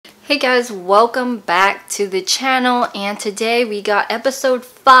Hey guys, welcome back to the channel, and today we got episode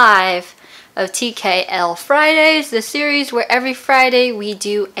 5 of TKL Fridays, the series where every Friday we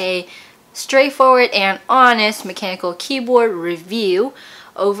do a straightforward and honest mechanical keyboard review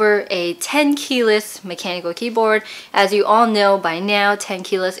over a 10 keyless mechanical keyboard. As you all know by now, 10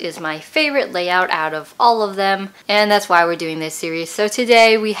 keyless is my favorite layout out of all of them, and that's why we're doing this series. So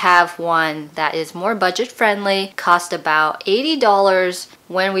today we have one that is more budget friendly, cost about $80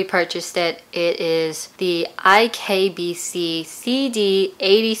 when we purchased it. It is the iKBC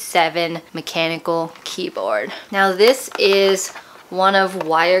CD87 mechanical keyboard. Now this is one of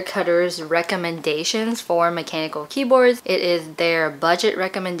Wirecutter's recommendations for mechanical keyboards. It is their budget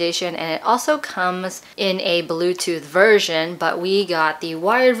recommendation, and it also comes in a Bluetooth version, but we got the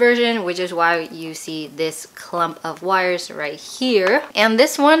wired version, which is why you see this clump of wires right here. And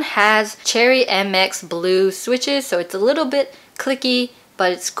this one has Cherry MX blue switches, so it's a little bit clicky,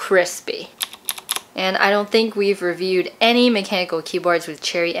 but it's crispy. And I don't think we've reviewed any mechanical keyboards with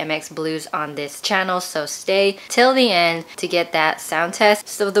Cherry MX blues on this channel, so stay till the end to get that sound test.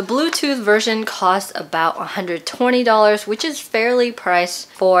 So the Bluetooth version costs about $120, which is fairly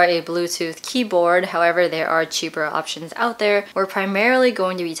priced for a Bluetooth keyboard. However, there are cheaper options out there. We're primarily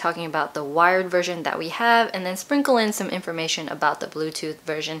going to be talking about the wired version that we have, and then sprinkle in some information about the Bluetooth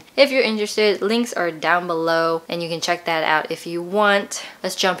version. If you're interested, links are down below, and you can check that out if you want.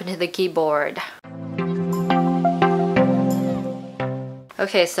 Let's jump into the keyboard.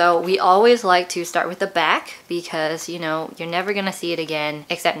 Okay, so we always like to start with the back because, you know, you're never gonna see it again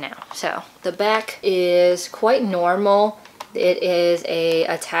except now. So the back is quite normal. It is a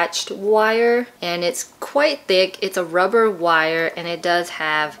attached wire and it's quite thick. It's a rubber wire and it does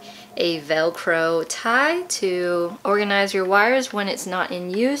have a Velcro tie to organize your wires when it's not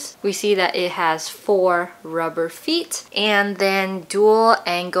in use. We see that it has 4 rubber feet and then dual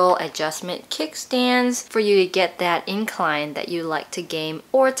angle adjustment kickstands for you to get that incline that you like to game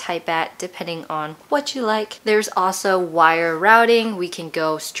or type at depending on what you like. There's also wire routing. We can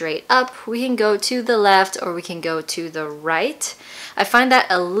go straight up, we can go to the left, or we can go to the right. I find that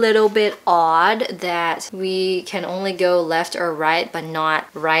a little bit odd that we can only go left or right, but not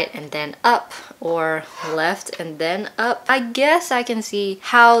right and then up or left and then up. I guess I can see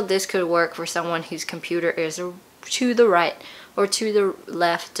how this could work for someone whose computer is to the right or to the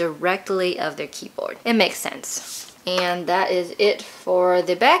left directly of their keyboard. It makes sense. And that is it for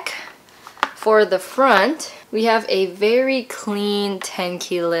the back. For the front, we have a very clean 10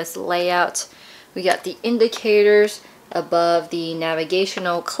 keyless layout. We got the indicators above the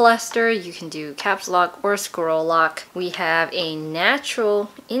navigational cluster. You can do caps lock or scroll lock. We have a natural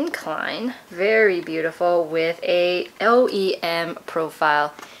incline, very beautiful, with a OEM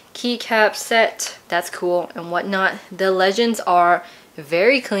profile keycap set. That's cool and whatnot. The legends are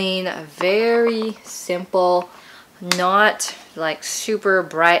very clean, very simple, not like super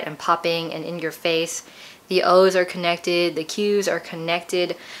bright and popping and in your face. The O's are connected, the Q's are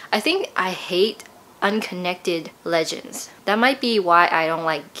connected. I think I hate unconnected legends. That might be why I don't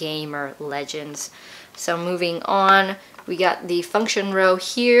like gamer legends. So moving on, we got the function row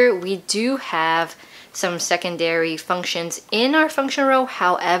here. We do have some secondary functions in our function row.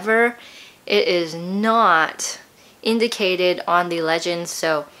 However, it is not indicated on the legends.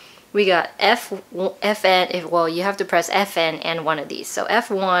 So we got FN, well, you have to press FN and one of these. So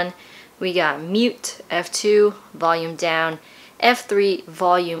F1, we got mute, F2, volume down, F3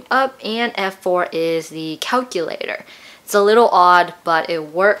 volume up, and F4 is the calculator. It's a little odd, but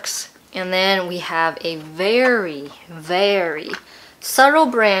it works. And then we have a very, very subtle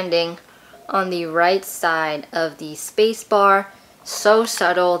branding on the right side of the space bar. So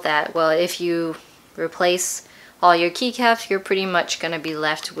subtle that, well, if you replace all your keycaps, you're pretty much going to be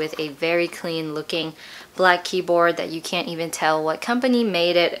left with a very clean looking black keyboard that you can't even tell what company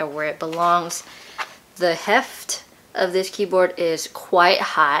made it or where it belongs. The heft of this keyboard is quite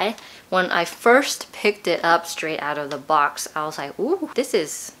high. When I first picked it up straight out of the box, I was like, ooh, this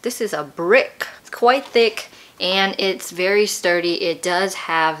is a brick. It's quite thick and it's very sturdy. It does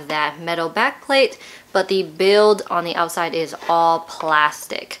have that metal backplate, but the build on the outside is all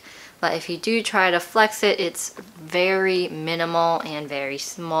plastic. But if you do try to flex it, it's very minimal and very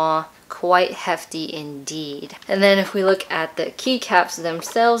small. Quite hefty indeed. And then if we look at the keycaps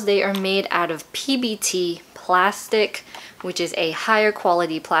themselves, they are made out of PBT plastic, which is a higher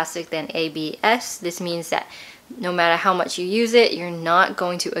quality plastic than ABS. This means that no matter how much you use it, you're not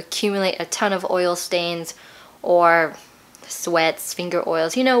going to accumulate a ton of oil stains or sweats, finger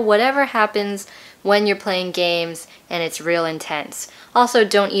oils, you know, whatever happens when you're playing games and it's real intense. Also,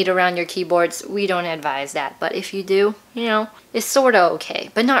 don't eat around your keyboards. We don't advise that, but if you do, you know, it's sort of okay,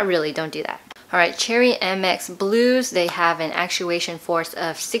 but not really. Don't do that. Alright, Cherry MX Blues, they have an actuation force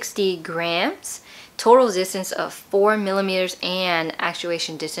of 60 grams, total resistance of 4 millimeters, and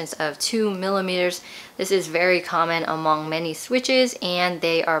actuation distance of 2 millimeters. This is very common among many switches, and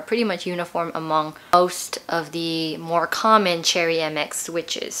they are pretty much uniform among most of the more common Cherry MX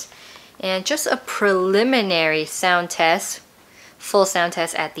switches. And just a preliminary sound test, full sound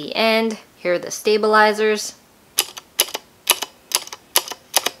test at the end. Here are the stabilizers.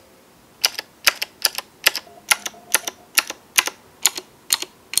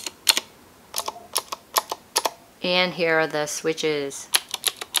 And here are the switches.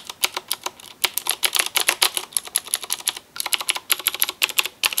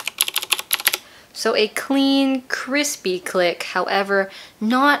 So a clean, crispy click, however,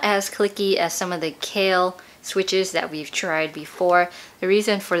 not as clicky as some of the Kale switches that we've tried before. The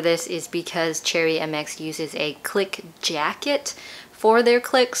reason for this is because Cherry MX uses a click jacket for their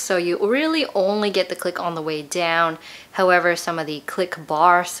clicks, so you really only get the click on the way down. However, some of the click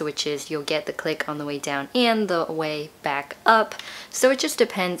bar switches, you'll get the click on the way down and the way back up. So it just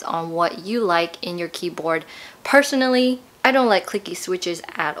depends on what you like in your keyboard. Personally, I don't like clicky switches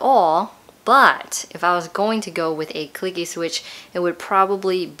at all. But if I was going to go with a clicky switch, it would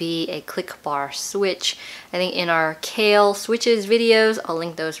probably be a click bar switch. I think in our Kale switches videos, I'll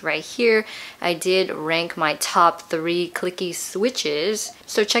link those right here, I did rank my top 3 clicky switches.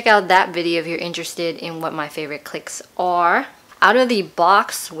 So check out that video if you're interested in what my favorite clicks are. Out of the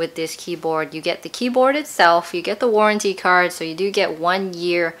box with this keyboard, you get the keyboard itself, you get the warranty card, so you do get 1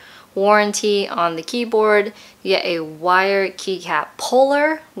 year warranty on the keyboard. You get a wire keycap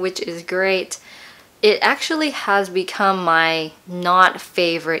puller, which is great. It actually has become my not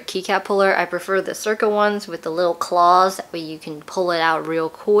favorite keycap puller. I prefer the Circa ones with the little claws, that way you can pull it out real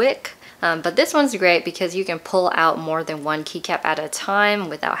quick. But this one's great because you can pull out more than 1 keycap at a time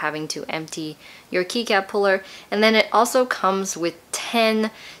without having to empty your keycap puller. And then it also comes with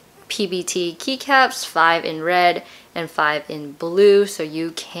 10 PBT keycaps, 5 in red and 5 in blue, so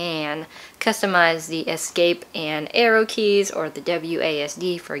you can customize the escape and arrow keys or the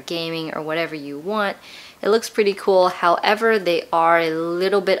WASD for gaming or whatever you want. It looks pretty cool, however they are a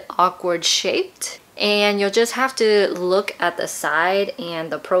little bit awkward shaped, and you'll just have to look at the side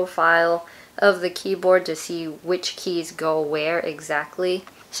and the profile of the keyboard to see which keys go where exactly.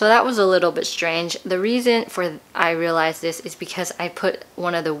 So that was a little bit strange. The reason for I realized this is because I put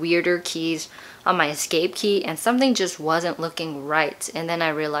one of the weirder keys on my escape key and something just wasn't looking right. And then I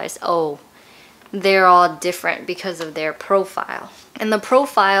realized, oh, they're all different because of their profile. And the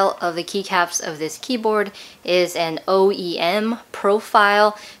profile of the keycaps of this keyboard is an OEM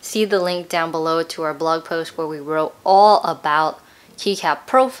profile. See the link down below to our blog post where we wrote all about keycap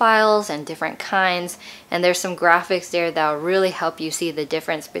profiles and different kinds, and there's some graphics there that will really help you see the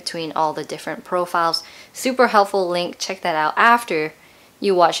difference between all the different profiles. Super helpful link. Check that out after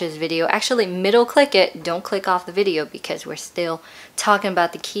you watch this video. Actually, middle click it, don't click off the video because we're still talking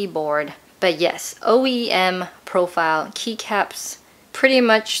about the keyboard. But yes, OEM profile keycaps, pretty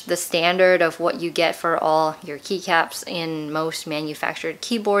much the standard of what you get for all your keycaps in most manufactured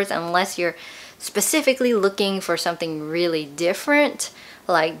keyboards, unless you're specifically looking for something really different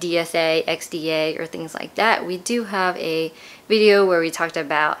like DSA, XDA, or things like that. We do have a video where we talked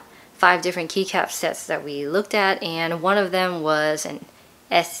about 5 different keycap sets that we looked at, and one of them was an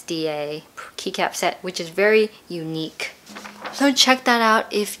SDA keycap set, which is very unique. So check that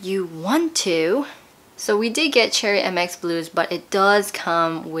out if you want to. So we did get Cherry MX Blues, but it does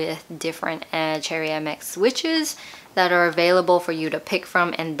come with different Cherry MX switches that are available for you to pick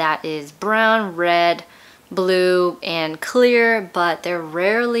from, and that is brown, red, blue, and clear, but they're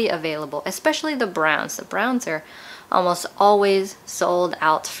rarely available, especially the browns. The browns are almost always sold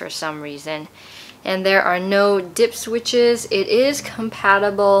out for some reason. And there are no dip switches. It is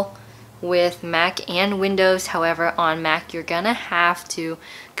compatible with Mac and Windows. However, on Mac you're gonna have to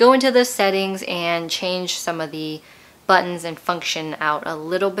go into the settings and change some of the buttons and function out a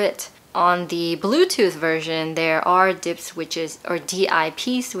little bit. On the Bluetooth version, there are dip switches or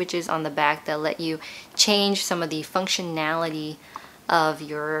DIP switches on the back that let you change some of the functionality of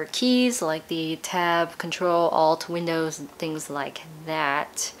your keys, like the tab, control, alt, windows, and things like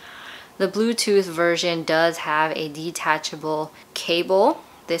that. The Bluetooth version does have a detachable cable.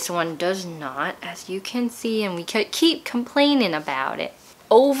 This one does not, as you can see, and we keep complaining about it.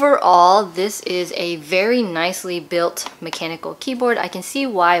 Overall, this is a very nicely built mechanical keyboard. I can see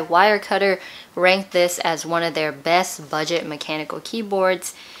why Wirecutter ranked this as one of their best budget mechanical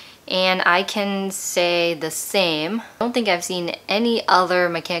keyboards. And I can say the same. I don't think I've seen any other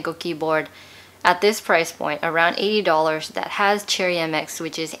mechanical keyboard at this price point, around $80, that has Cherry MX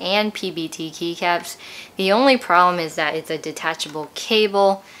switches and PBT keycaps. The only problem is that it's a detachable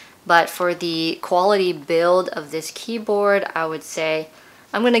cable, but for the quality build of this keyboard, I would say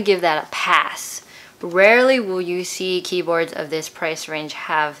I'm gonna give that a pass. Rarely will you see keyboards of this price range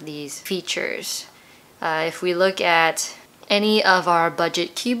have these features. If we look at any of our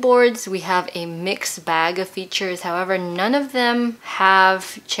budget keyboards, we have a mixed bag of features. However, none of them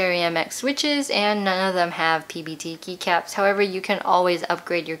have Cherry MX switches and none of them have PBT keycaps. However, you can always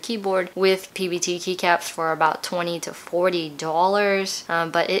upgrade your keyboard with PBT keycaps for about $20 to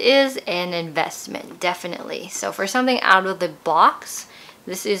 $40. But it is an investment, definitely. So for something out of the box,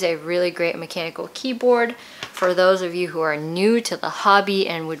 this is a really great mechanical keyboard. For those of you who are new to the hobby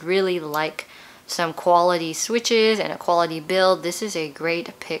and would really like some quality switches and a quality build, this is a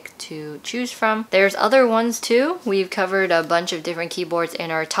great pick to choose from. There's other ones too. We've covered a bunch of different keyboards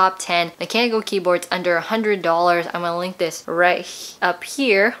in our top 10 mechanical keyboards under $100. I'm gonna link this right up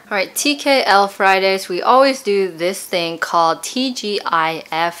here. All right, TKL Fridays, we always do this thing called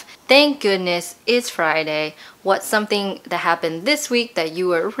TGIF. Thank goodness it's Friday. What's something that happened this week that you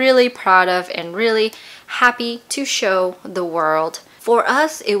were really proud of and really happy to show the world? For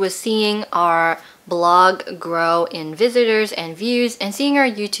us, it was seeing our blog grow in visitors and views and seeing our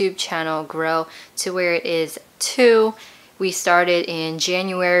YouTube channel grow to where it is too. We started in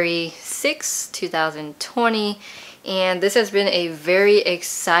January 6, 2020, and this has been a very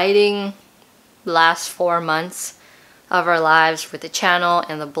exciting last 4 months of our lives with the channel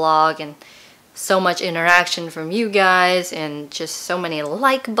and the blog, and so much interaction from you guys and just so many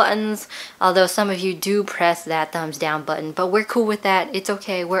like buttons, although some of you do press that thumbs down button, but we're cool with that. It's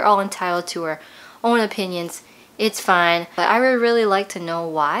okay. We're all entitled to our own opinions. It's fine. But I would really like to know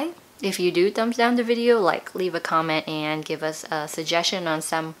why. If you do thumbs down the video, like, leave a comment and give us a suggestion on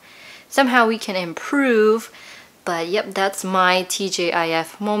somehow we can improve. But yep, that's my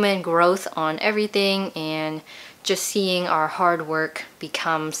TGIF moment, growth on everything, and just seeing our hard work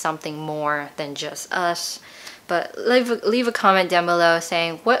become something more than just us. But leave a comment down below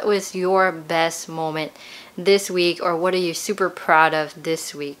saying what was your best moment this week, or what are you super proud of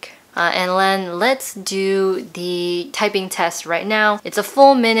this week. And then let's do the typing test right now. It's a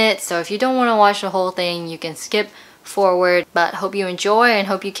full minute, so if you don't want to watch the whole thing, you can skip forward. But hope you enjoy and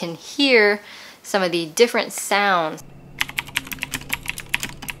hope you can hear some of the different sounds.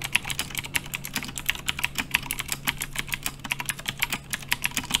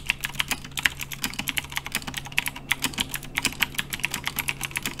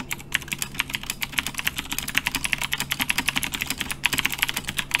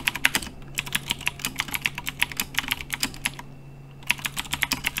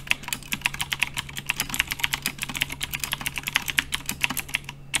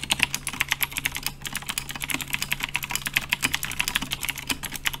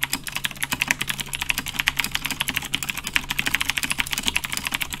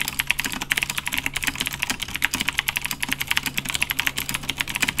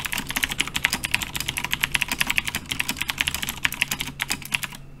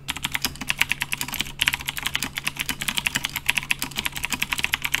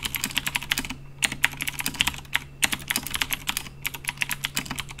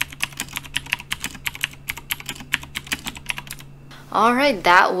 Alright,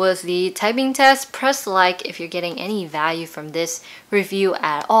 that was the typing test. Press like if you're getting any value from this review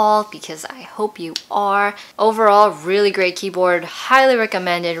at all, because I hope you are. Overall, really great keyboard. Highly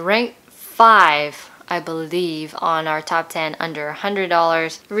recommended. Ranked 5, I believe, on our top 10 under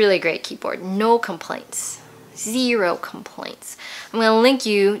 $100. Really great keyboard. No complaints. 0 complaints. I'm going to link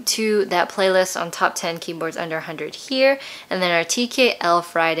you to that playlist on top 10 keyboards under 100 here, and then our TKL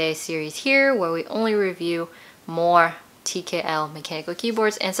Friday series here, where we only review more TKL mechanical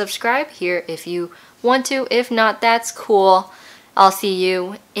keyboards. And subscribe here if you want to. If not, that's cool. I'll see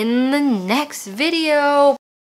you in the next video.